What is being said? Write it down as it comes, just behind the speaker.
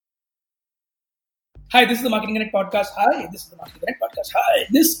Hi, this is the Marketing Connect podcast. Hi, this is the Marketing Connect podcast. Hi,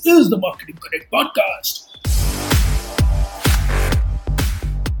 this is the Marketing Connect podcast.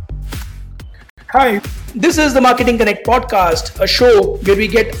 Hi, this is the Marketing Connect podcast, a show where we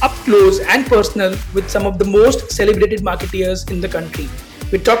get up close and personal with some of the most celebrated marketeers in the country.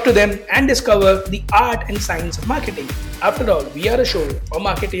 We talk to them and discover the art and science of marketing. After all, we are a show for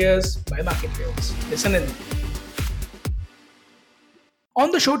marketeers by marketeers. Listen in. On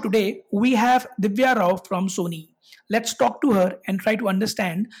the show today, we have Divya Rao from Sony. Let's talk to her and try to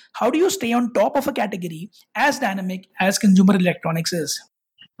understand how do you stay on top of a category as dynamic as consumer electronics is.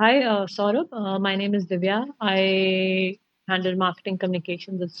 Hi, Saurabh. My name is Divya. I handle marketing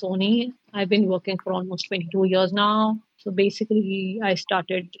communications at Sony. I've been working for almost 22 years now. So basically, I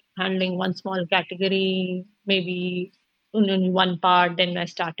started handling one small category, maybe only one part. Then I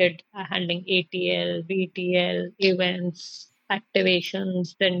started handling ATL, BTL, events,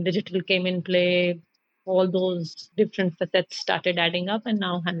 activations. Then digital came in play. All those different facets started adding up, and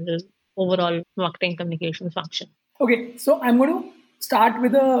now handle overall marketing communications function. Okay, so I'm going to start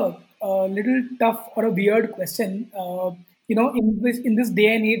with a little tough or a weird question. In this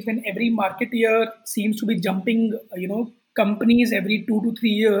day and age when every marketeer seems to be jumping, companies every 2 to 3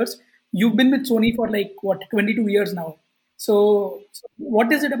 years, you've been with Sony for like what 22 years now. So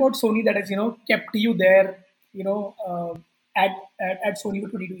what is it about Sony that has kept you there, you know, uh, at Sony for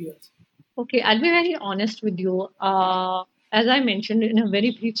 22 years? Okay, I'll be very honest with you. As I mentioned in a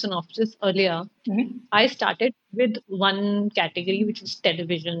very brief synopsis earlier, Mm-hmm. I started with one category, which was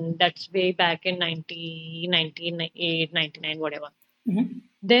television. That's way back in 1998, 99, whatever. Mm-hmm.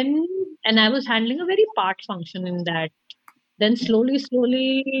 Then, and I was handling a very part function in that. Then slowly,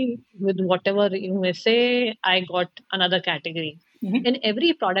 with whatever you may say, I got another category. Mm-hmm. And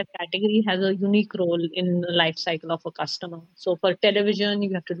every product category has a unique role in the life cycle of a customer. So for television,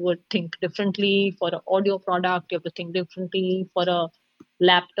 you have to think differently. For an audio product, you have to think differently. For a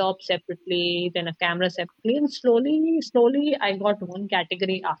laptop separately, then a camera separately, and slowly, I got one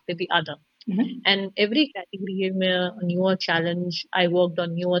category after the other. Mm-hmm. And every category gave me a newer challenge. I worked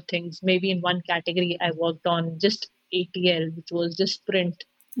on newer things. Maybe in one category, I worked on just ATL, which was just print.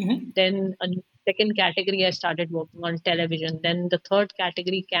 Mm-hmm. Then a second category, I started working on television. Then the third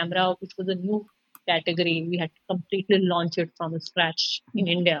category, camera, which was a new category. We had to completely launch it from scratch in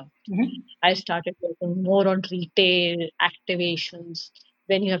India. Mm-hmm. I started working more on retail activations.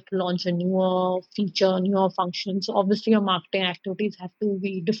 When you have to launch a newer feature, newer function. So obviously your marketing activities have to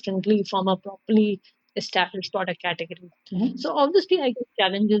be differently from a properly established product category. Mm-hmm. So obviously I get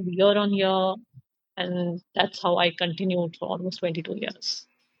challenges year on year, and that's how I continued for almost 22 years.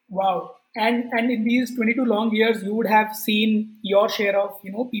 Wow. And in these 22 long years, you would have seen your share of,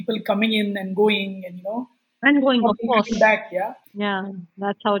 people coming in and going and, And going, of coming course. back. Yeah. Yeah,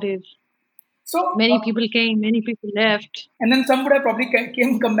 that's how it is. So, Many people came, many people left. and then some would have probably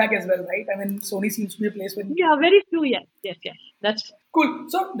come back as well, right? I mean, Sony seems to be a place where Yeah, very few. Yes, yes, yes. That's cool.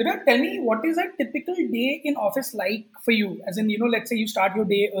 So, Divya, tell me, what is a typical day in office like for you? As in, let's say you start your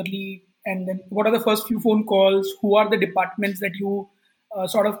day early, and then what are the first few phone calls? Who are the departments that you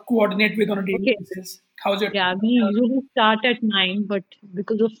sort of coordinate with on a daily okay. basis? How's your Yeah, we usually start at 9, but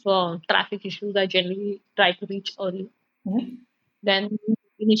because of traffic issues, I generally try to reach early. Mhm. Then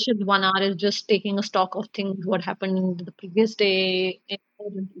initial 1 hour is just taking a stock of things, what happened in the previous day,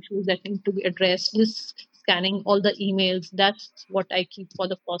 important issues that need to be addressed, just scanning all the emails. That's what I keep for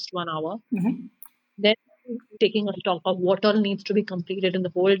the first 1 hour. Mhm. Then taking a stock of what all needs to be completed in the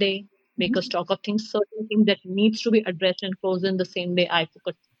whole day, make a Mhm. stock of things, certain things that needs to be addressed and closed in the same day. I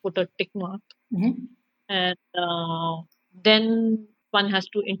put a tick mark, Mhm. and then one has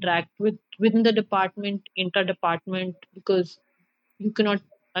to interact with within the department, inter-department, because you cannot.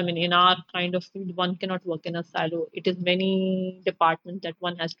 I mean, in our kind of field, one cannot work in a silo. It is many departments that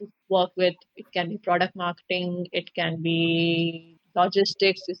one has to work with. It can be product marketing, it can be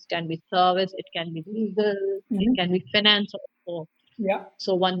logistics, it can be service, it can be legal, it Mhm. can be finance also. Yeah.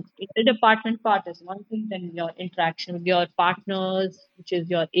 So one interdepartment part is one thing, then your interaction with your partners, which is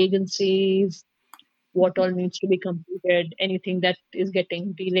your agencies, what all needs to be completed, anything that is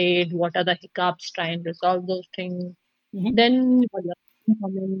getting delayed, what are the hiccups, try and resolve those things. Mhm. Then your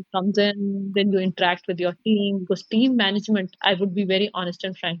team comes in, then you interact with your team, because team management, I would be very honest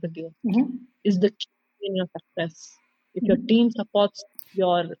and frank with you, Mhm. is the key in your success. If your Mhm. team supports,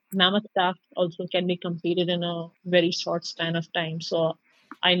 your mammoth task also can be completed in a very short span of time. So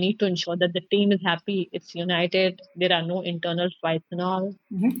I need to ensure that the team is happy, it's united, there are no internal fights and all,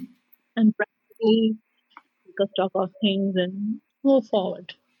 Mhm. and practically take a stock of things and move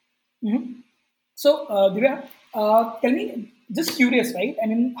forward. Mhm. So, Divya, tell me, just curious, right? I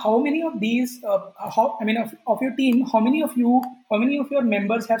mean, how many of these, of your team, how many of your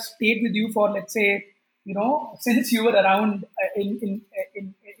members have stayed with you for, let's say, since you were around in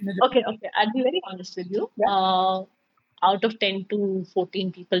the job? Okay, okay. I'll be very honest with you. Yeah. Out of 10 to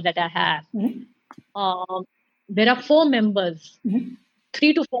 14 people that I have, Mm-hmm. um, there are four members, Mm-hmm.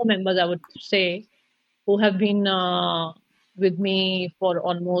 3 to 4 members, I would say, who have been with me for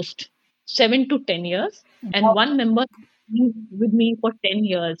almost 7 to 10 years, and one member been with me for 10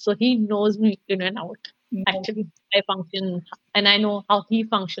 years. So he knows me in and out. Wow. Actually, I function and I know how he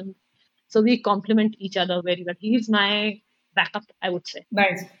functions. So we complement each other very well. He's my backup, I would say.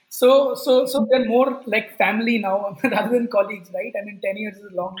 Nice. So they're more like family now rather than colleagues, right? I mean, 10 years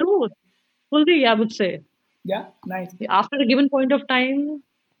is a long. True. Fully, I would say. Yeah, nice. After a given point of time,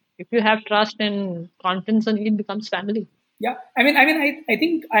 if you have trust and confidence, and it becomes family. Yeah, I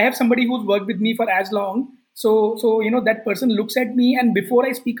think I have somebody who's worked with me for as long. So that person looks at me, and before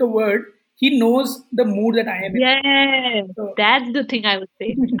I speak a word, he knows the mood that I am in. Yes, So, that's the thing I would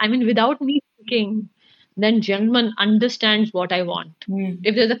say. I mean, without me speaking, then gentleman understands what I want. hmm.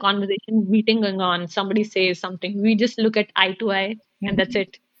 If there's a conversation meeting going on, somebody says something, we just look at eye to eye, and that's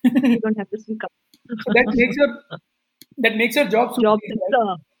it. We don't have to speak up. So that makes your job super Job easy, right?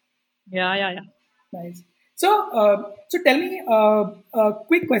 sector. Yeah, yeah, yeah. Nice. So tell me a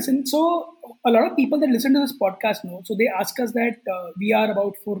quick question. So, a lot of people that listen to this podcast know. So they ask us that we are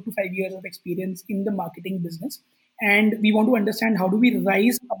about 4 to 5 years of experience in the marketing business, and we want to understand how do we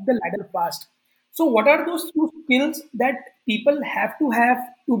rise up the ladder fast. So, what are those two skills that people have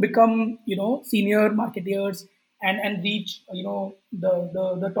to become, senior marketeers and reach,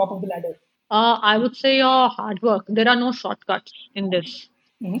 the top of the ladder? I would say your hard work. There are no shortcuts in this.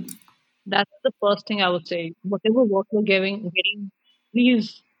 Hmm. That's the first thing I would say. Whatever work you're getting,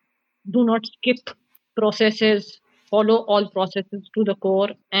 please do not skip processes, follow all processes to the core,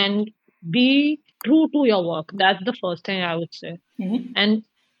 and be true to your work. That's the first thing I would say. Hmm. And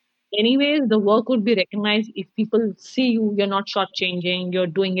anyways, the work would be recognized if people see you, you're not shortchanging, you're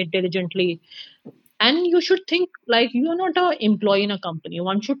doing it diligently. And you should think like you are not an employee in a company.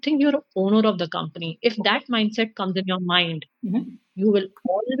 One should think you're an owner of the company. If that mindset comes in your mind, Hmm. you will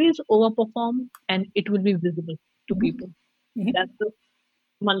always overperform and it will be visible to Hmm. people. Hmm. That's the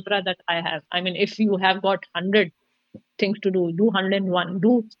mantra that I have. I mean, if you have got 100 things to do 101,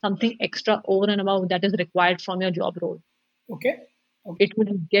 do something extra over and above that is required from your job role. Okay. Okay. It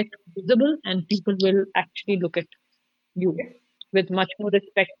will get visible and people will actually look at you Okay. with much more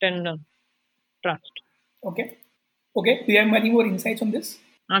respect and trust. Okay. Okay. Do you have any more insights on this?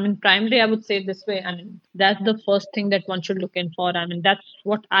 I mean, primarily, I would say this way. I mean, that's the first thing that one should look in for. I mean, that's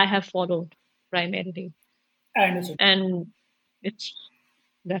what I have followed primarily. I understood. And it's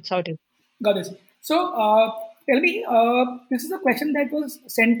that's how it is. Got this. So, tell me, this is a question that was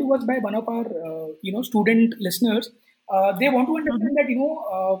sent to us by one of our, student listeners. They want to Mhm. understand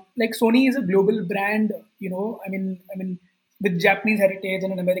that like Sony is a global brand. With Japanese heritage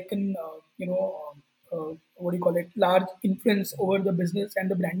and an American, what do you call it, large influence over the business and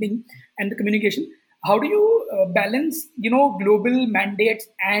the branding and the communication. How do you balance, global mandates,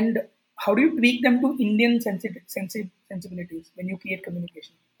 and how do you tweak them to Indian sensibilities when you create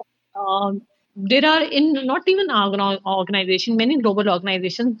communication? There are in not even organization, many global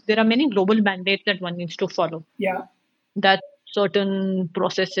organizations, there are many global mandates that one needs to follow. Yeah. That certain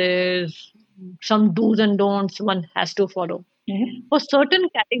processes, some do's and don'ts one has to follow. Mhm. For certain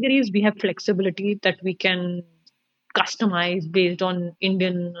categories, we have flexibility that we can customize based on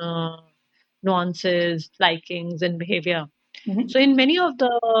Indian nuances, likings, and behavior. Mhm. So, in many of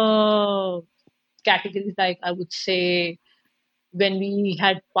the categories, like I would say, when we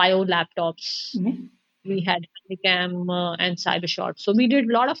had bio laptops, Mhm. we had Handycam and Cybershot. So we did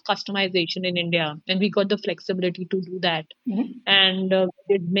a lot of customization in India, and we got the flexibility to do that. Mhm. And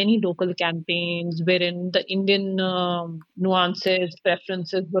we did many local campaigns wherein the Indian nuances,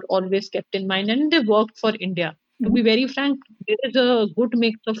 preferences were always kept in mind, and they worked for India. To Mhm. be very frank, there is a good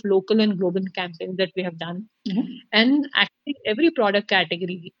mix of local and global campaigns that we have done, Mhm. and actually every product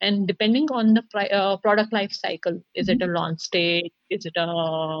category and depending on the product life cycle, is it a Mhm. launch stage, is it a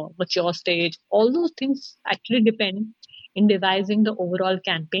mature stage, all those things actually depend in devising the overall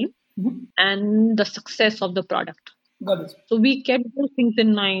campaign Mhm. and the success of the product. Got this. So we kept those things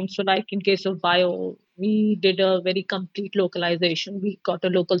in mind. So like in case of bio, we did a very complete localization. We got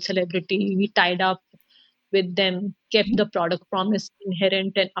a local celebrity, we tied up with them, kept the product promise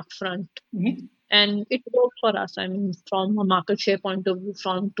inherent and upfront, Mhm. and it worked for us. I mean, from a market share point of view,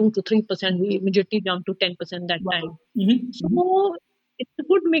 from 2 to 3%, we immediately jumped to 10% that Wow. time. Mhm. Mhm. So it's a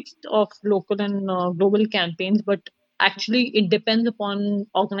good mix of local and global campaigns, but actually it depends upon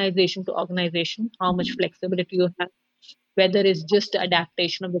organization to organization how much flexibility you have, whether it's just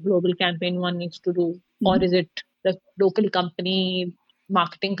adaptation of the global campaign one needs to do, or Mhm. is it the local company,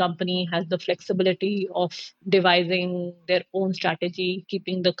 marketing company has the flexibility of devising their own strategy,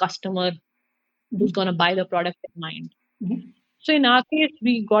 keeping the customer who's Mhm. going to buy the product in mind. Mhm. So in our case,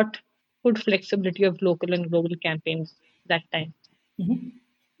 we got good flexibility of local and global campaigns that time. Mhm.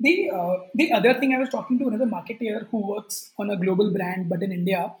 The other thing, I was talking to another marketer who works on a global brand, but in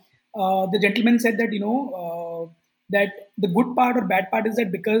India, the gentleman said that that the good part or bad part is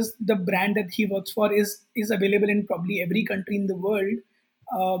that because the brand that he works for is available in probably every country in the world,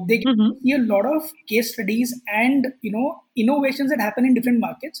 they get to Hmm. see a lot of case studies and innovations that happen in different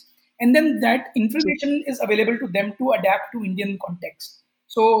markets, and then that information is available to them to adapt to Indian context.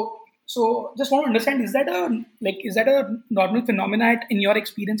 So just want to understand, is that a normal phenomenon in your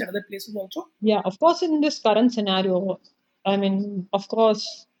experience at other places also? Yeah, of course, in this current scenario, I mean, of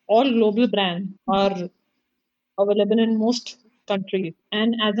course, all global brands are available in most countries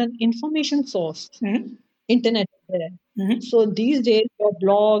and as an information source, Mm-hmm. internet is there. Mm-hmm. So these days, your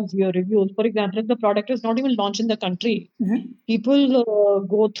blogs, your reviews, for example, if the product is not even launched in the country, Mm-hmm. people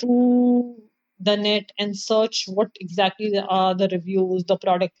go through the net and search what exactly are the reviews, the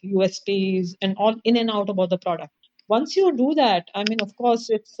product USPs, and all in and out about the product. Once you do that, I mean, of course,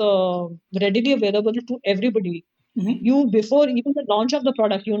 it's readily available to everybody. Mm-hmm. You, before even the launch of the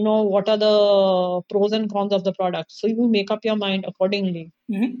product, you know what are the pros and cons of the product, so you make up your mind accordingly.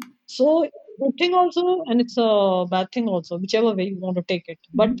 Mm-hmm. So it's a good thing also, and it's a bad thing also, whichever way you want to take it.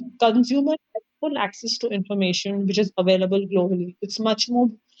 But Mm-hmm. consumer has full access to information which is available globally. It's much more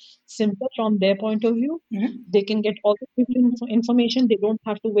simpler from their point of view. Mm-hmm. They can get all the information. They don't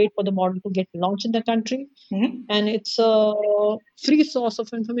have to wait for the model to get launched in the country, Mm-hmm. and it's a free source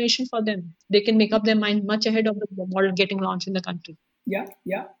of information for them. They can make up their mind much ahead of the model getting launched in the country. Yeah,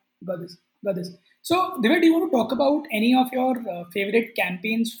 yeah, got this, got this. So, Divya, do you want to talk about any of your favorite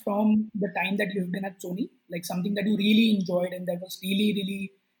campaigns from the time that you've been at Sony? Like something that you really enjoyed and that was really,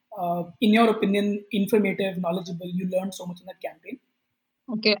 really, in your opinion, informative, knowledgeable. You learned so much in that campaign.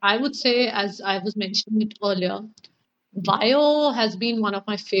 Okay, I would say, as I was mentioning it earlier, Vio has been one of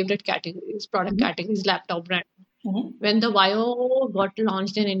my favorite categories, product Mm-hmm. categories, laptop brand. Mm-hmm. When the Vio got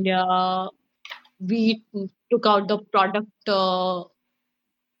launched in India, we took out the product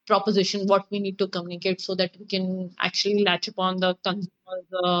proposition, what we need to communicate so that we can actually latch upon the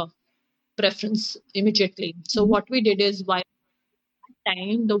consumer's preference immediately. So Mm-hmm. what we did is, Vio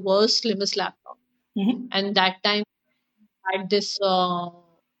time the world's slimmest laptop, Mm-hmm. and that time had this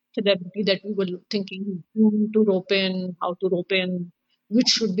celebrity that we were thinking whom to rope in, how to rope in, which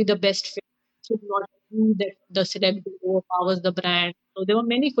should be the best fit. Should not be that the celebrity overpowers the brand. So there were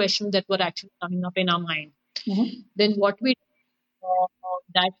many questions that were actually coming up in our mind. Mm-hmm. Then what we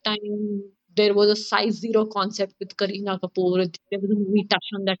that time there was a size zero concept with Kareena Kapoor. There was a movie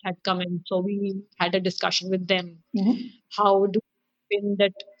Tashan that had come in, so we had a discussion with them. Mm-hmm. How do in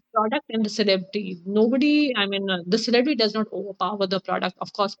that product and the celebrity? Nobody, I mean, the celebrity does not overpower the product.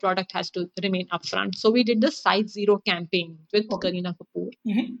 Of course, product has to remain upfront. So we did the size zero campaign with Okay. Kareena Kapoor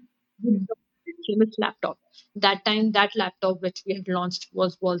Mm-hmm. with the slimmest laptop. That time, that laptop which we had launched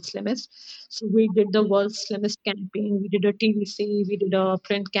was world's slimmest. So we did the world's slimmest campaign. We did a TVC, we did a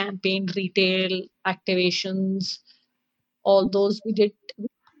print campaign, retail activations, all those we did. We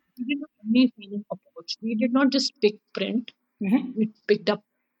did not only kind of approach. We did not just pick print. Mm-hmm. We picked up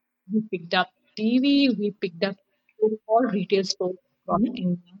we picked up TV, we picked up all retail stores across Mm-hmm.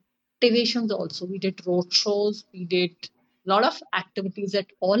 India. Activations also. We did road shows, we did a lot of activities at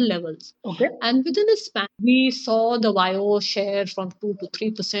all levels. Okay. And within a span, we saw the YO share from 2 to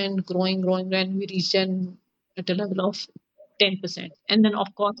 3% growing, when we reached at a level of 10%. And then,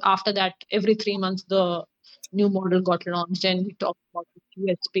 of course, after that, every 3 months, the new model got launched, and we talked about the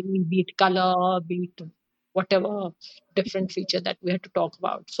USP, be it color, be it whatever different feature that we had to talk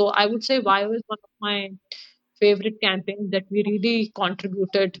about. So I would say YO is one of my favorite campaigns that we really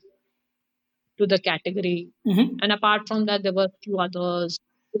contributed to the category. Mm-hmm. And apart from that, there were a few others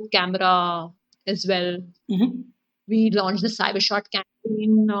with camera as well. Mm-hmm. We launched the Cybershot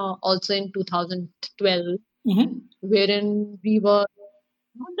campaign also in 2012, Mm-hmm. wherein we were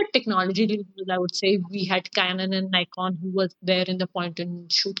not the technology leaders, I would say. We had Canon and Nikon who was there in the point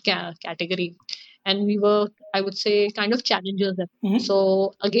and shoot category. And we were, I would say, kind of challengers. Mm-hmm.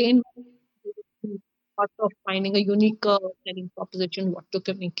 So again, part of finding a unique selling proposition, what to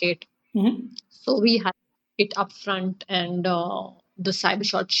communicate. Mm-hmm. So we had it upfront, and the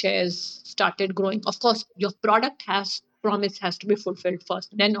Cybershot shares started growing. Of course, your product has promise has to be fulfilled first.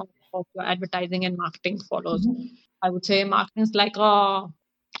 Then of course, your advertising and marketing follows. Mhm. I would say marketing is like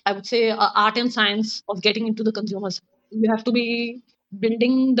I would say art and science of getting into the consumers. You have to be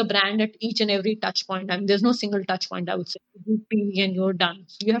building the brand at each and every touch point. And there's no single touch point, I would say. You do TV and you're done.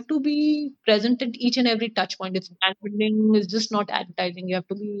 So you have to be present at each and every touch point. It's brand building is just not advertising. You have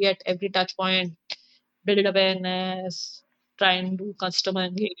to be at every touch point, build awareness, try and do customer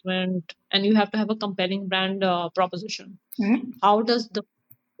engagement, and you have to have a compelling brand proposition. Mhm. How does the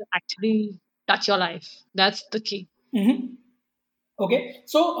actually touch your life? That's the key. Mhm. Okay.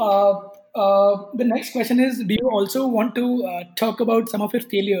 So the next question is: do you also want to talk about some of your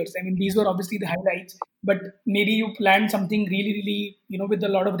failures? I mean, these were obviously the highlights, but maybe you planned something really, really, with a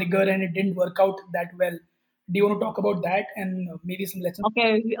lot of rigor, and it didn't work out that well. Do you want to talk about that and maybe some lessons?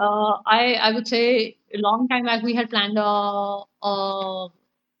 Okay, I would say a long time back we had planned a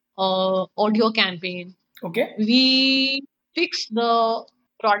audio campaign. Okay. We fixed the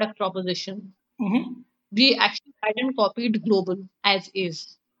product proposition. Mm-hmm. We actually hadn't copied global as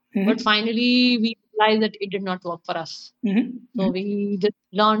is, but Mm-hmm. finally we realized that it did not work for us. Mm-hmm. So we just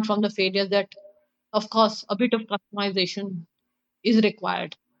learned from the failures that, of course, a bit of customization is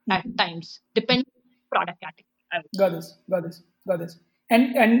required at Mm-hmm. times, depending on the product category. I would say. Got this. Got this. Got this.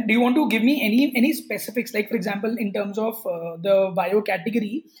 And do you want to give me any specifics? Like for example, in terms of the bio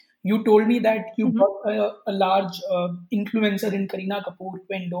category, you told me that you Mhm. brought a large influencer in Karina Kapoor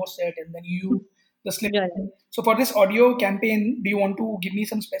to endorse it, and then you used the slim. Yeah, yeah. So for this audio campaign, do you want to give me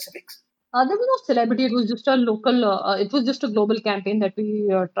some specifics? There was no celebrity. It was just a local. It was just a global campaign that we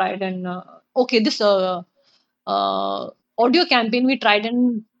tried. And okay, this uh, audio campaign we tried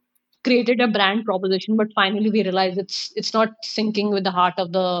and created a brand proposition, but finally we realized it's not syncing with the heart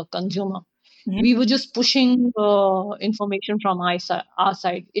of the consumer. Mm-hmm. We were just pushing information from our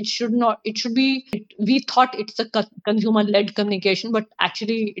side. It should not. It should be. We thought it's a consumer led communication, but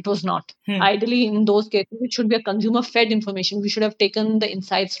actually it was not. Hmm. Ideally, in those cases, it should be a consumer fed information. We should have taken the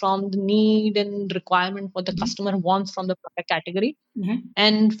insights from the need and requirement what the customer wants from the product category Mm-hmm.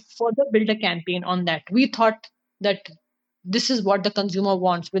 and further build a campaign on that. We thought that this is what the consumer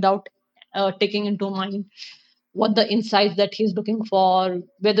wants without taking into mind what the insights that he's looking for,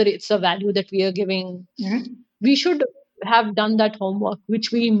 whether it's a value that we are giving. Mm-hmm. We should have done that homework,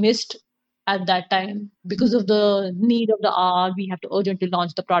 which we missed at that time because of the need of the hour. We have to urgently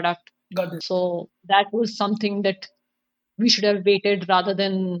launch the product. Got this. So that was something that we should have waited rather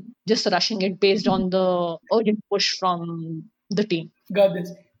than just rushing it based on the urgent push from the team. Got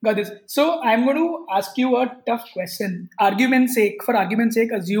this. Got this. So I'm going to ask you a tough question. For argument's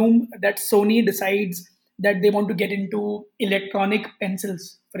sake, assume that Sony decides that they want to get into electronic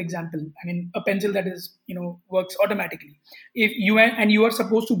pencils, for example. I mean, a pencil that is, works automatically. If you are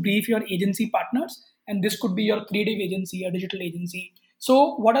supposed to brief your agency partners, and this could be your creative agency, a digital agency.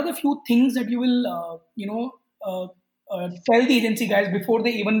 So, what are the few things that you will, tell the agency guys before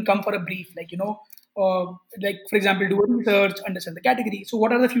they even come for a brief? Like for example, do a research, understand the category. So,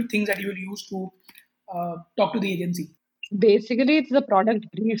 what are the few things that you will use to talk to the agency? Basically, it's the product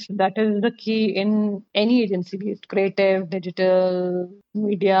brief that is the key in any agency, be it creative, digital,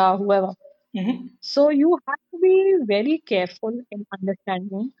 media, whoever. Mm-hmm. So you have to be very careful in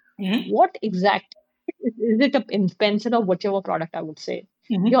understanding Mm-hmm. what exact is it a pencil or whichever product I would say.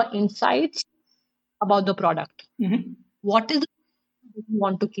 Mm-hmm. Your insights about the product. Mm-hmm. What is it that you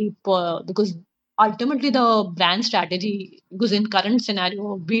want to keep? Because ultimately the brand strategy, because in current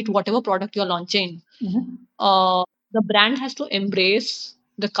scenario, be it whatever product you're launching, Mm-hmm. uh, the brand has to embrace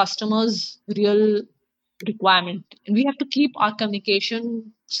the customer's real requirement, and we have to keep our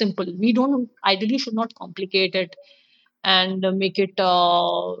communication simple. We don't ideally should not complicate it and make it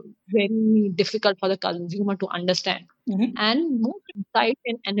very difficult for the consumer to understand. Mm-hmm. And more insight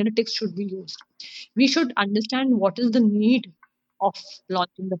and analytics should be used. We should understand what is the need of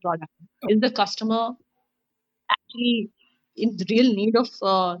launching the product. Is the customer actually in real need of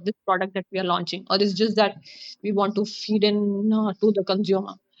this product that we are launching, or is just that we want to feed in to the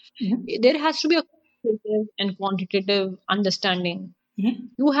consumer? Mm-hmm. There has to be a qualitative and quantitative understanding. Mm-hmm.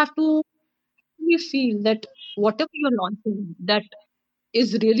 You have to really feel that whatever you're launching, that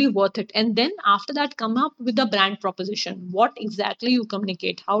is really worth it. And then after that, come up with a brand proposition. What exactly you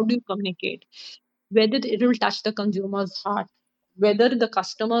communicate? How do you communicate? Whether it will touch the consumer's heart, whether the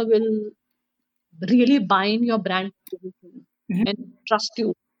customer will really buy in your brand proposition and Mm-hmm. trust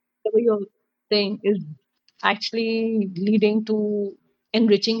you. Whatever you're saying is actually leading to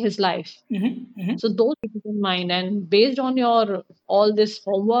enriching his life. Mm-hmm. Mm-hmm. So those keep it in mind, and based on your all this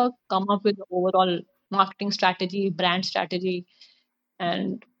homework, come up with the overall marketing strategy, brand strategy,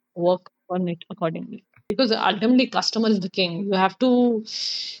 and work on it accordingly. because ultimately customer is the king. You have to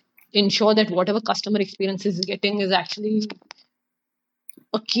ensure that whatever customer experience is getting is actually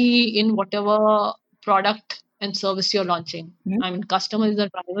a key in whatever product and service you're launching. Mhm. I mean, customer is the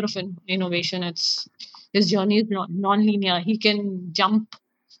driver of innovation. It's his journey is non-linear. He can jump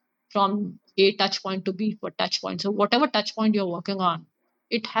from A touch point to B for touch point. So whatever touch point you're working on,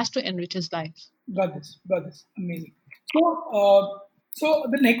 it has to enrich his life. Got this. Got this. Amazing. So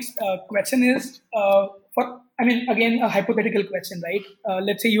the next question is for. I mean, again, a hypothetical question, right?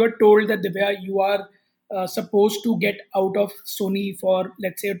 Let's say you are told that Divya, you are supposed to get out of Sony for,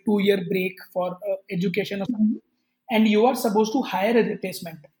 let's say, a 2 year break for education or Mhm. something, and you are supposed to hire a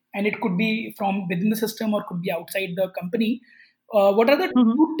replacement, and it could be from within the system or could be outside the company. What are the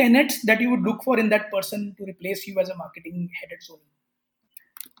Mhm. two tenets that you would look for in that person to replace you as a marketing head at Sony?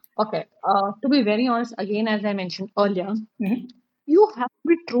 Okay. To be very honest, again, as I mentioned earlier, Mm-hmm. you have to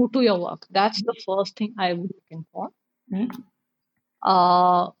be true to your work. That's the first thing I would looking for. Mm-hmm.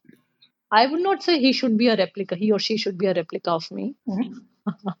 Uh, I would not say he should be a replica. He or she should be a replica of me. Mm-hmm.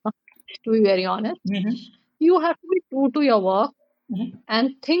 To be very honest, Mm-hmm. you have to be true to your work Mm-hmm.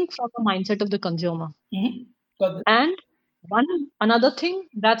 and think from the mindset of the consumer. Mm-hmm. Got this. And one another thing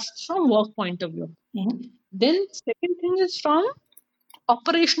that's from work point of view. Mm-hmm. Then second thing is from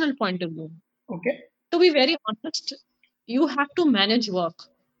operational point of view. Okay. To be very honest, you have to manage work.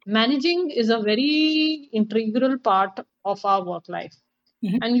 Managing is a very integral part of our work life.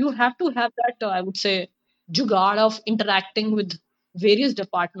 Mm-hmm. And you have to have that, I would say, jugaad of interacting with various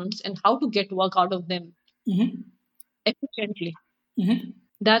departments and how to get work out of them Mm-hmm. efficiently. Mm-hmm.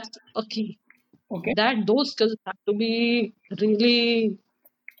 That's a key. Okay. That those skills have to be really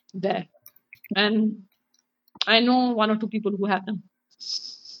there. And I know one or two people who have them.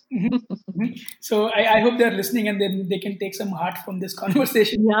 Mm-hmm. Mm-hmm. So I hope they're listening and then they can take some heart from this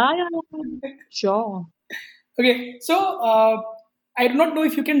conversation. Yeah, yeah, yeah. Sure. Okay. So I do not know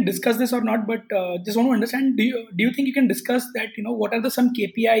if you can discuss this or not, but just want to understand. Do you think you can discuss that? What are the some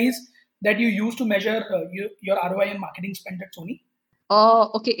KPIs that you use to measure your ROI and marketing spend at Sony?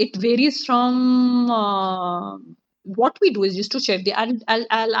 Okay, it varies from what we do is just to check the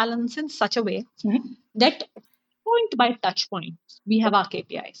I'll answer in such a way Mm-hmm. that point by touch point, we have our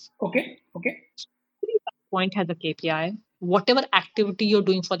KPIs. Okay. Okay. Every touch point has a KPI. Whatever activity you're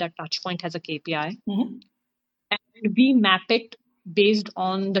doing for that touch point has a KPI. Mm-hmm. And we map it based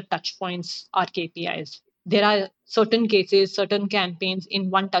on the touch points, our KPIs. There are certain cases, certain campaigns in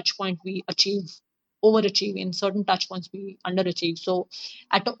one touch point we achieve, overachieve, in certain touch points we underachieve. So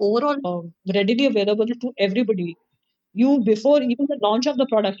at the overall readily available to everybody, you before even the launch of the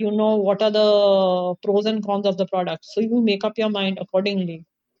product, you know what are the pros and cons of the product. So you make up your mind accordingly.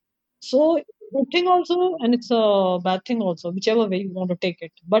 So it's a good thing also, and it's a bad thing also, whichever way you want to take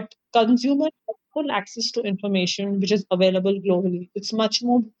it. But consumer have full access to information which is available globally. It's much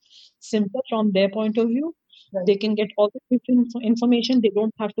more simple from their point of view. Right. They can get all the information. They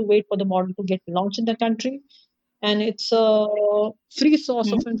don't have to wait for the model to get launched in the country. And it's a free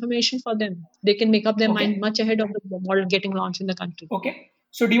source of Mm-hmm. information for them. They can make up their mind Okay. much ahead of the model getting launched in the country. Okay.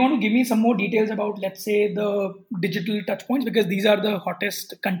 So do you want to give me some more details about, let's say, the digital touch points because these are the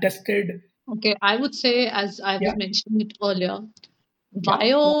hottest contested. Okay, I would say, as I Yeah. was mentioning it earlier, Yeah.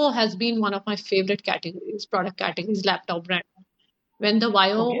 Vio has been one of my favorite categories, product categories, laptop brand. When the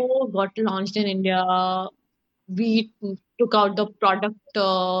Okay. Vio got launched in India, we took out the product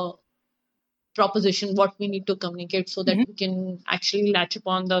proposition, what we need to communicate so that Mm-hmm. we can actually latch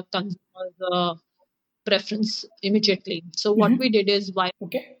upon the consumer's preference immediately. So what we Mm-hmm. did is, Vio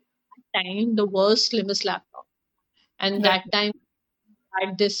Okay. time the world's slimmest laptop, and Right. that time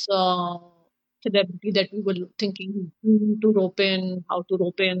had this celebrity that we were thinking who to rope in, how to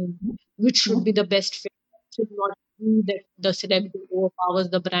rope in, which should be Mm-hmm. the best fit. Should not be that the celebrity overpowers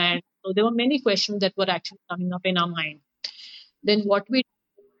the brand. So there were many questions that were actually coming up in our mind. Then what we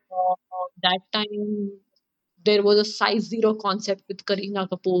that time there was a size zero concept with Kareena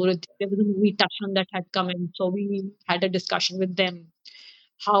Kapoor. There was a movie Tashan that had come in, so we had a discussion with them.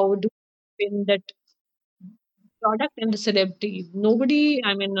 How do we win that product and the celebrity? Nobody,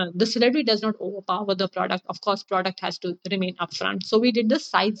 I mean, the celebrity does not overpower the product. Of course, product has to remain upfront. So we did the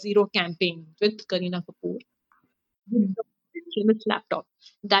size zero campaign with Kareena Kapoor with the slimmest laptop.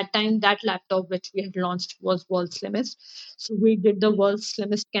 That time, that laptop which we had launched was world's slimmest. So we did the world's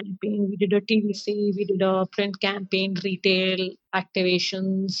slimmest campaign. We did a TVC, we did a print campaign, retail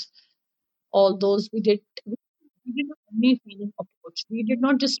activations, all those we did. We did an omni-channel approach. We did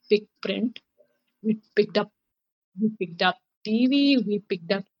not just pick print. We picked up we picked up TV, we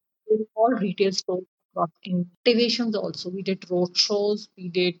picked up all retail stores across India. Activations also. We did road shows, we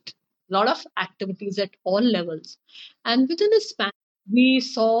did a lot of activities at all levels. And within a span, we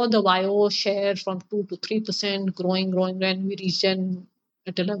saw the YO share from 2 to 3% growing, when we reached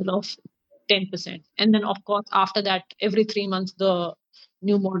at a level of 10%. And then, of course, after that, every 3 months, the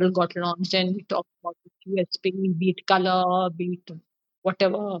new model got launched, and we talked about the USP, be it color, be it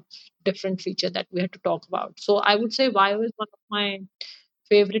whatever different feature that we had to talk about. So I would say YO is one of my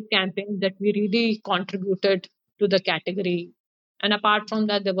favorite campaigns that we really contributed to the category. And apart from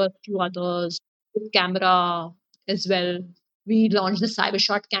that, there were a few others with camera as well. We launched the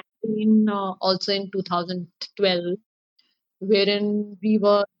Cybershot campaign also in 2012, wherein we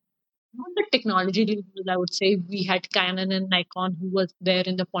were on the technology level. I would say we had Canon and Nikon who was there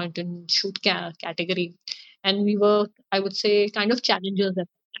in the point and shoot category, and we were, I would say, kind of challengers at that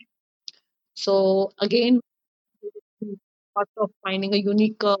time. So again, thought of finding a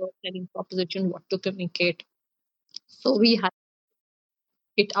unique selling proposition, what to communicate. So we had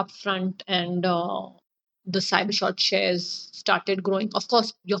it upfront, and the Cybershot shares started growing. Of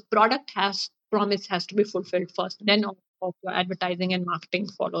course, your product has promise has to be fulfilled first, then of course your advertising and marketing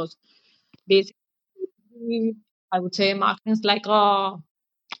follows. Basically, I would say marketing is like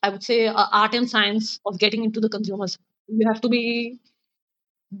I would say a art and science of getting into the consumers. You have to be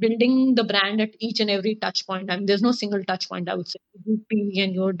building the brand at each and every touch point. And there's no single touch point, I would say. You do TV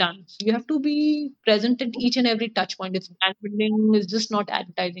and you're done. So you have to be present at each and every touch point. It's brand building, is just not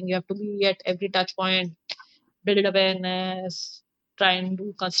advertising. You have to be at every touch point, build awareness, try and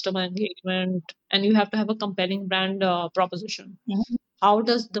do customer engagement, and you have to have a compelling brand proposition. Mhm. How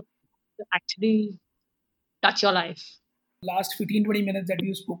does the actually touch your life? Last 15 20 minutes that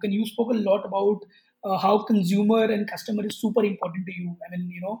we've spoken, you spoke a lot about how consumer and customer is super important to you. I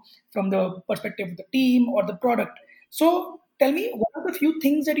mean, from the perspective of the team or the product. So tell me, what are the few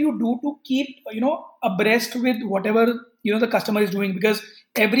things that you do to keep abreast with whatever the customer is doing? Because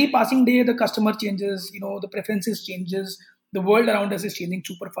every passing day the customer changes, the preferences changes, the world around us is changing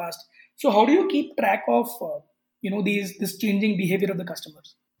super fast. So how do you keep track of these this changing behavior of the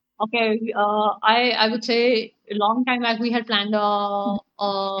customers? Okay, I would say a long time back we had planned a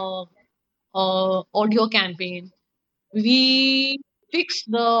audio campaign. We fixed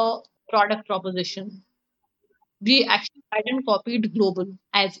the product proposition. We actually tried and copied global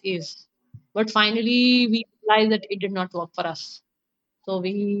as is, but finally we realized that it did not work for us. So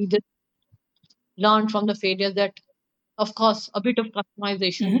we just learned from the failures that, of course, a bit of Mm-hmm.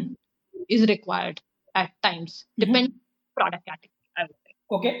 customization is required at times, depending Mm-hmm. on product category, I would say.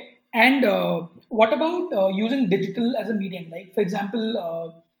 Okay. And what about using digital as a medium? Like, for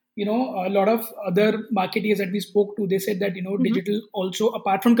example, a lot of other marketeers that we spoke to, they said that, Mhm. digital also,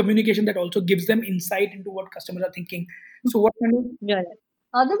 apart from communication, that also gives them insight into what customers are thinking. So, what kind of. Yeah,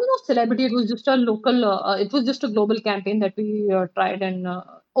 yeah. There was no celebrity. It was just a local. It was just a global campaign that we tried. And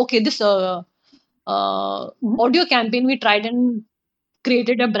okay, this Mhm. audio campaign we tried and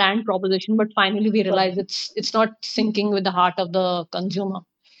created a brand proposition, but finally we Got realized it. it's not syncing with the heart of the consumer.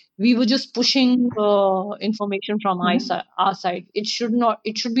 We were just pushing information from Mhm. our side. It should not.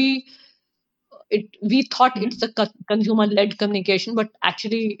 It should be. It we thought it's Mhm. a consumer led communication, but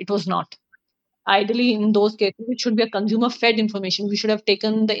actually it was not. Ideally, in those cases, it should be a consumer fed information. We should have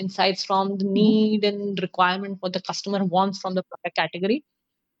taken the insights from the Mhm. need and requirement what the customer wants from the product category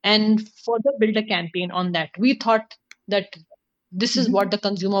and further build a campaign on that. We thought that this is Mhm. what the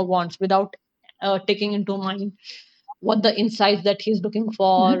consumer wants without taking into mind what the insights that he's looking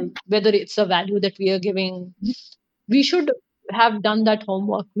for, Mhm. whether it's a value that we are giving. We should have done that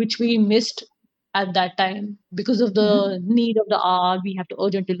homework, which we missed at that time because of Mhm. the need of the hour. We have to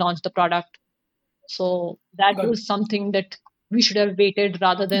urgently launch the product. So that Got it. was something that we should have waited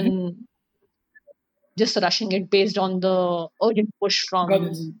rather Mhm. than just rushing it based on the urgent push Got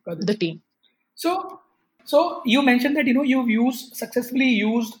this. from Got the this. team. So, so you mentioned that you've used successfully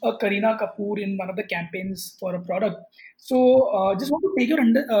used a Karina Kapoor in one of the campaigns for a product. So, just want to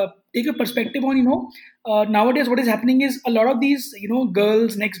take your perspective on nowadays what is happening is a lot of these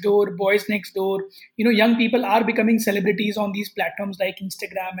girls next door, boys next door, young people are becoming celebrities on these platforms like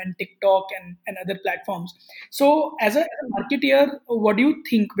Instagram and TikTok and other platforms. So, as a marketeer, what do you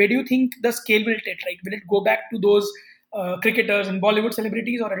think? Where do you think the scale will take? Like, will it go back to those cricketers and Bollywood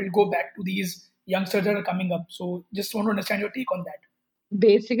celebrities, or it will go back to these youngsters that are coming up? So, just want to understand your take on that.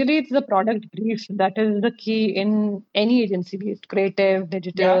 Basically, it's the product brief that is the key in any agency, be it creative, Yeah, yeah.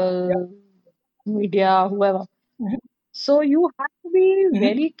 digital, media, whoever. Mhm. So you have to be Mhm.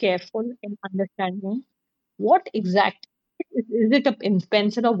 very careful in understanding what exact is it a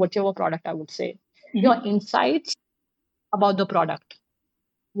pencil or whichever product I would say. Your Mhm. insights about the product.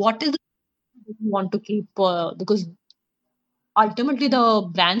 What is it you want to keep? Because ultimately the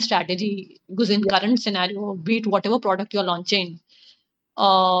brand strategy, because in Yeah. current scenario, be it whatever product you're launching,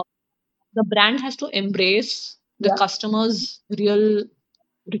 uh, the brand has to embrace the Yeah. customer's real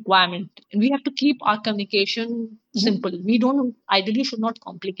requirement, and we have to keep our communication Mm-hmm. simple. We don't ideally should not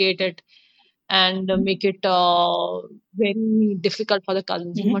complicate it and make it very difficult for the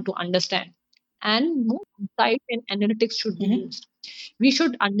consumer Mm-hmm. to understand. And more insight and analytics should be Mm-hmm. used. We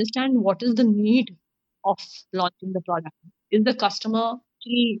should understand what is the need of launching the product. Is the customer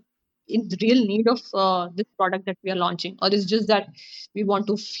actually in real need of this product that we are launching, or is just that we want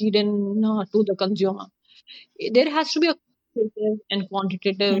to feed in to the consumer? There has to be a qualitative and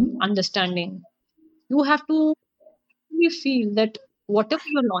quantitative Mm-hmm. understanding. You have to really feel that whatever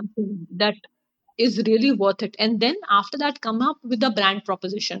you're launching, that is really worth it. And then after that, come up with a brand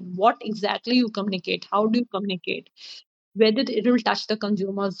proposition. What exactly you communicate? How do you communicate? Whether it will touch the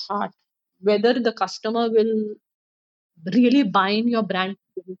consumer's heart, whether the customer will really buy in your brand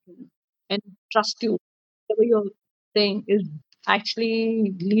proposition and trust you. Whatever you're saying is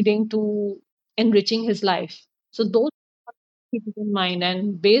actually leading to enriching his life. So those keep it in mind,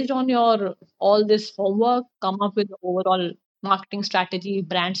 and based on your all this homework, come up with the overall marketing strategy,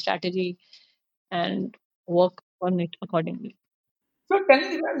 brand strategy, and work on it accordingly. So tell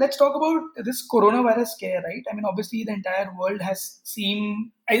me, let's talk about this coronavirus scare, right? I mean, obviously, the entire world has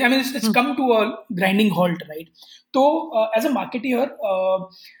seen. I mean, it's Hmm. come to a grinding halt, right? So, as a marketeer,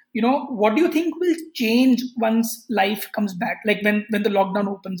 what do you think will change once life comes back? Like when the lockdown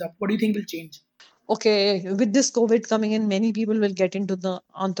opens up, what do you think will change? Okay, with this COVID coming in, many people will get into the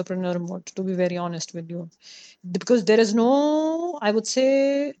entrepreneur mode, to be very honest with you. Because there is no, I would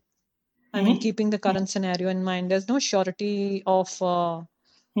say, I mean, Mm-hmm. keeping the current scenario in mind, there's no surety of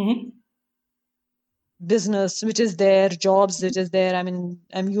Mm-hmm. business which is there, jobs which is there. I mean,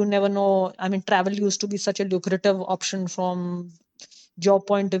 you never know. I mean, travel used to be such a lucrative option from job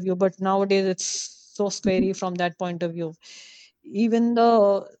point of view, but nowadays it's so scary from that point of view. Even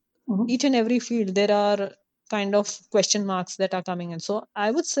the Mm-hmm. each and every field there are kind of question marks that are coming in. So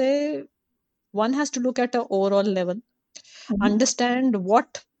I would say one has to look at an overall level, Mm-hmm. understand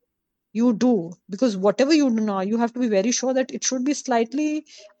what you do, because whatever you do now, you have to be very sure that it should be slightly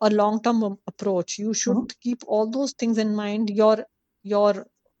a long term approach. You should Mm-hmm. keep all those things in mind. Your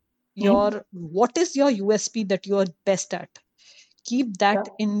Mm-hmm. what is your USP that you are best at? Keep Yeah. that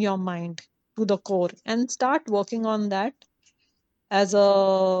in your mind to the core and start working on that as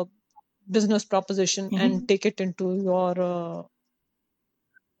a business proposition and Mm-hmm. take it into your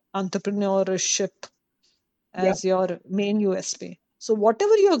entrepreneurship Yeah. as your main USP. So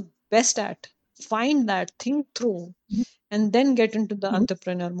whatever you're best at, find that, think through, and then get into the Mm-hmm.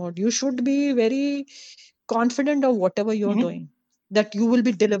 entrepreneur mode. You should be very confident of whatever you're Mm-hmm. doing, that you will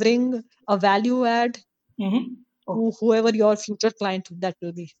be delivering a value add Mm-hmm. to Okay. whoever your future client that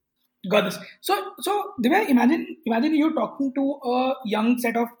will be. Got this. So Divya, imagine you talking to a young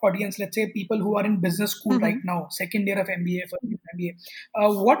set of audience, let's say people who are in business school right Mhm. now, second year of MBA, first year of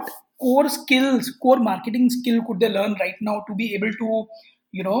MBA. What core skills, core marketing skill could they learn right now to be able to,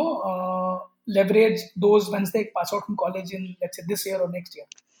 leverage those once they pass out from college in, let's say, this year or next year?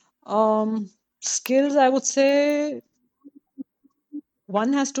 Skills, I would say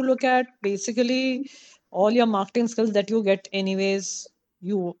one has to look at basically all your marketing skills that you get anyways.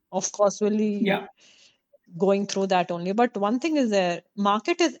 You of course will be Yeah. going through that only, but one thing is there,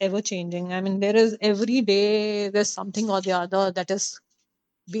 market is ever changing. I mean, there is every day there's something or the other that is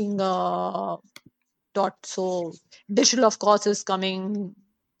being taught. So digital of course is coming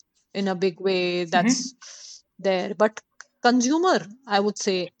in a big way, Mm-hmm. that's there. But consumer, I would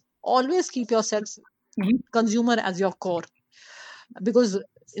say, always keep yourself Mm-hmm. consumer as your core, because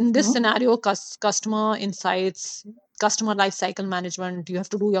in this Mm-hmm. scenario, customer insights, customer life cycle management, you have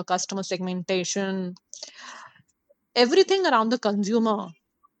to do your customer segmentation, everything around the consumer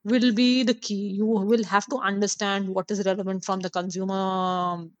will be the key. You will have to understand what is relevant from the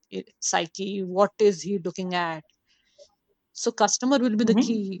consumer psyche, what is he looking at. So customer will be the Mm-hmm.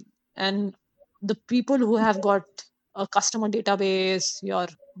 key, and the people who have got a customer database, your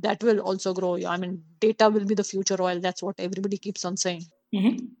that will also grow. I mean, data will be the future oil. That's what everybody keeps on saying.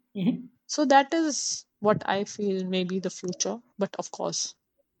 Mm-hmm. Mm-hmm. So that is what I feel may be the future. But of course,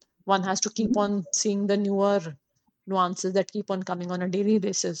 one has to keep Mm-hmm. on seeing the newer nuances that keep on coming on a daily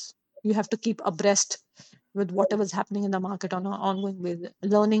basis. You have to keep abreast with whatever is happening in the market on an ongoing basis.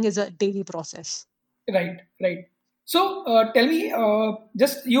 Learning is a daily process. Right, right. So tell me,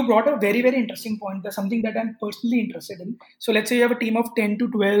 just you brought a very, very interesting point. That's something that I'm personally interested in. So let's say you have a team of 10 to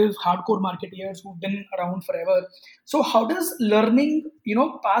 12 hardcore marketeers who've been around forever. So how does learning,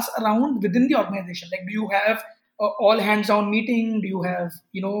 pass around within the organization? Like, do you have all hands on meeting? Do you have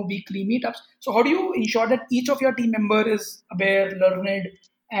weekly meetups? So how do you ensure that each of your team member is aware, learned,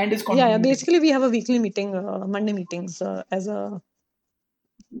 and is Yeah, contributing? basically we have a weekly meeting, Monday meetings, as a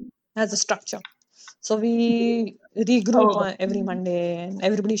structure. So we regroup Oh, every Monday, and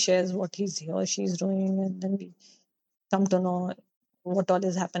everybody shares what he or she's doing, and then we come to know what all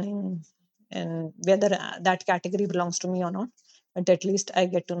is happening and whether that category belongs to me or not. But at least I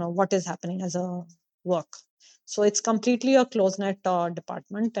get to know what is happening as a work. So it's completely a close net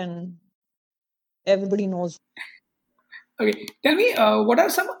department, and everybody knows. okay. Tell me, what are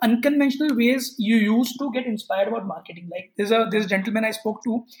some unconventional ways you use to get inspired about marketing? Like this gentleman I spoke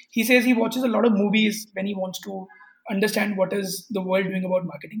to, he says he watches a lot of movies when he wants to understand what is the world doing about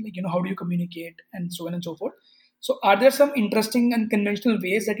marketing. Like how do you communicate and so on and so forth. So, are there some interesting unconventional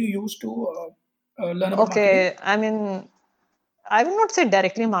ways that you use to learn about marketing? Okay, I mean, I will not say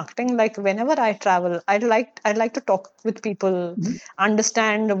directly marketing. Like whenever I travel, I'd like to talk with people, Mhm.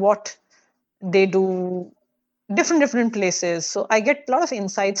 understand what they do, different places. So I get a lot of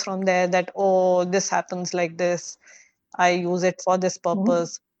insights from there that, oh, this happens like this. I use it for this Mhm.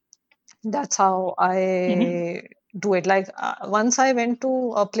 purpose. That's how Mhm. I do it. Like once I went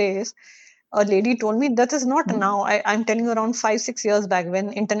to a place, a lady told me that is not Mhm. now. I'm telling you around 5 6 years back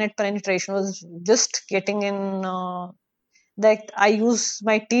when internet penetration was just getting in. That I use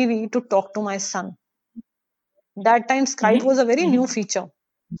my TV to talk to my son. That time Skype was Mhm. a very new Mhm. feature.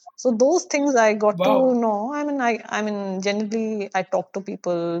 So those things I got to Wow. know. I mean, generally I talk to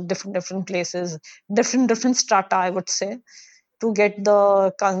people, different places, different strata, I would say, to get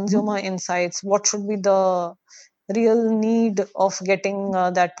the consumer Mhm. insights. What should be the real need of getting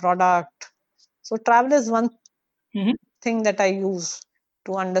that product? So travel is one Mhm. thing that I use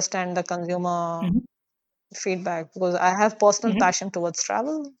to understand the consumer Mhm. feedback, because I have personal Mhm. passion towards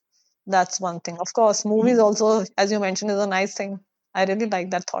travel. That's one thing. Of course, movies Mhm. also, as you mentioned, is a nice thing. I really like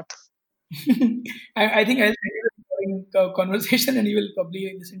that thought. I think I'll send you the conversation and you will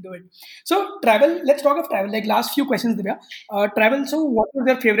probably listen to it. So travel, let's talk of travel. Like last few questions, Divya. Travel. So what is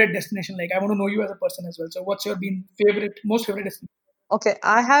your favorite destination? Like I want to know you as a person as well. So what's your been most favorite destination?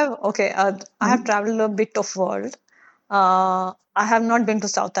 I have Mhm. traveled a bit of world. I have not been to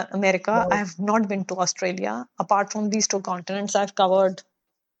South America. I Wow. have not been to Australia. Apart from these two continents, I've covered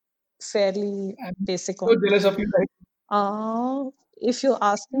fairly I'm basic so one. jealous of you, right? If you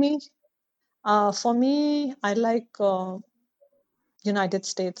ask me, for me, I like United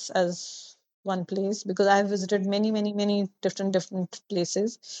States as one place because I have visited many different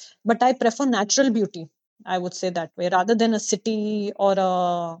places. But I prefer natural beauty. I would say that way rather than a city or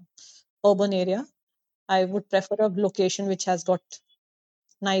a urban area. I would prefer a location which has got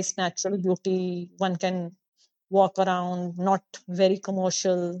nice natural beauty. One can walk around, not very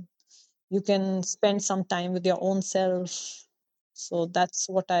commercial. You can spend some time with your own self. So that's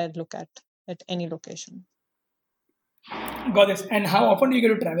what I look at any location. Got this. And how often do you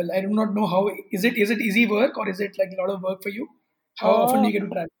get to travel? I do not know how. Is it easy work or is it like a lot of work for you? How often do Uh, you get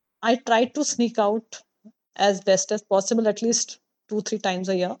to travel? I try to sneak out as best as possible, at least 2 3 times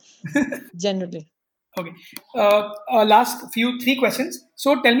a year, generally. Okay. Last few three questions.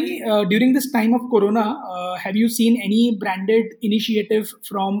 So tell me, during this time of Corona, have you seen any branded initiative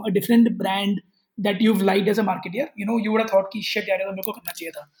from a different brand that you've liked as a marketer? You would have thought कि shit यार ये तो मेरे को करना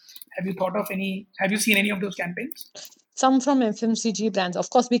चाहिए था. Have you thought of any? Have you seen any of those campaigns? Some from FMCG brands. Of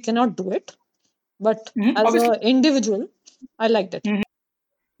course, we cannot do it, but as Obviously. an individual, I liked it.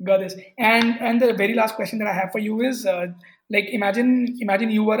 Got this. And the very last question that I have for you is like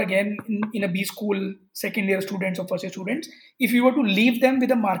imagine you were again in a B school second year students or first year students. If you were to leave them with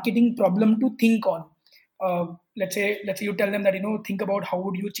a marketing problem to think on, let's say you tell them that think about how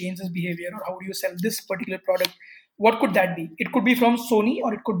would you change this behavior or how would you sell this particular product. What could that be? It could be from Sony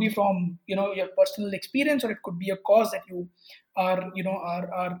or it could be from your personal experience or it could be a cause that you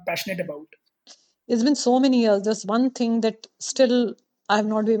are passionate about. It's been so many years. There's one thing that still I have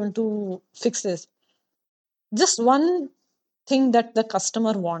not been able to fix this. Just one thing that the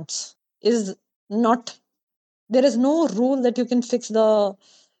customer wants is not, there is no rule that you can fix the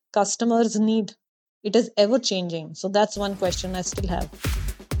customer's need. It is ever changing. So that's one question I still have.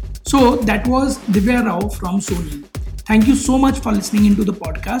 So that was Divya Rao from Sony. Thank you so much for listening into the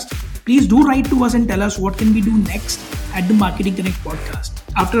podcast. Please do write to us and tell us what can we do next at the Marketing Connect podcast.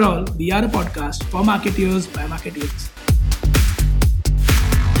 After all, we are a podcast for marketeers by marketeers.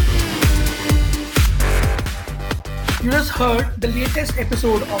 You just heard the latest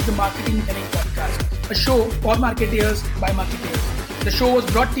episode of the Marketing Connect podcast, a show for marketeers by marketeers. The show was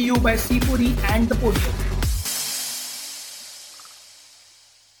brought to you by Seapuri and The Podium.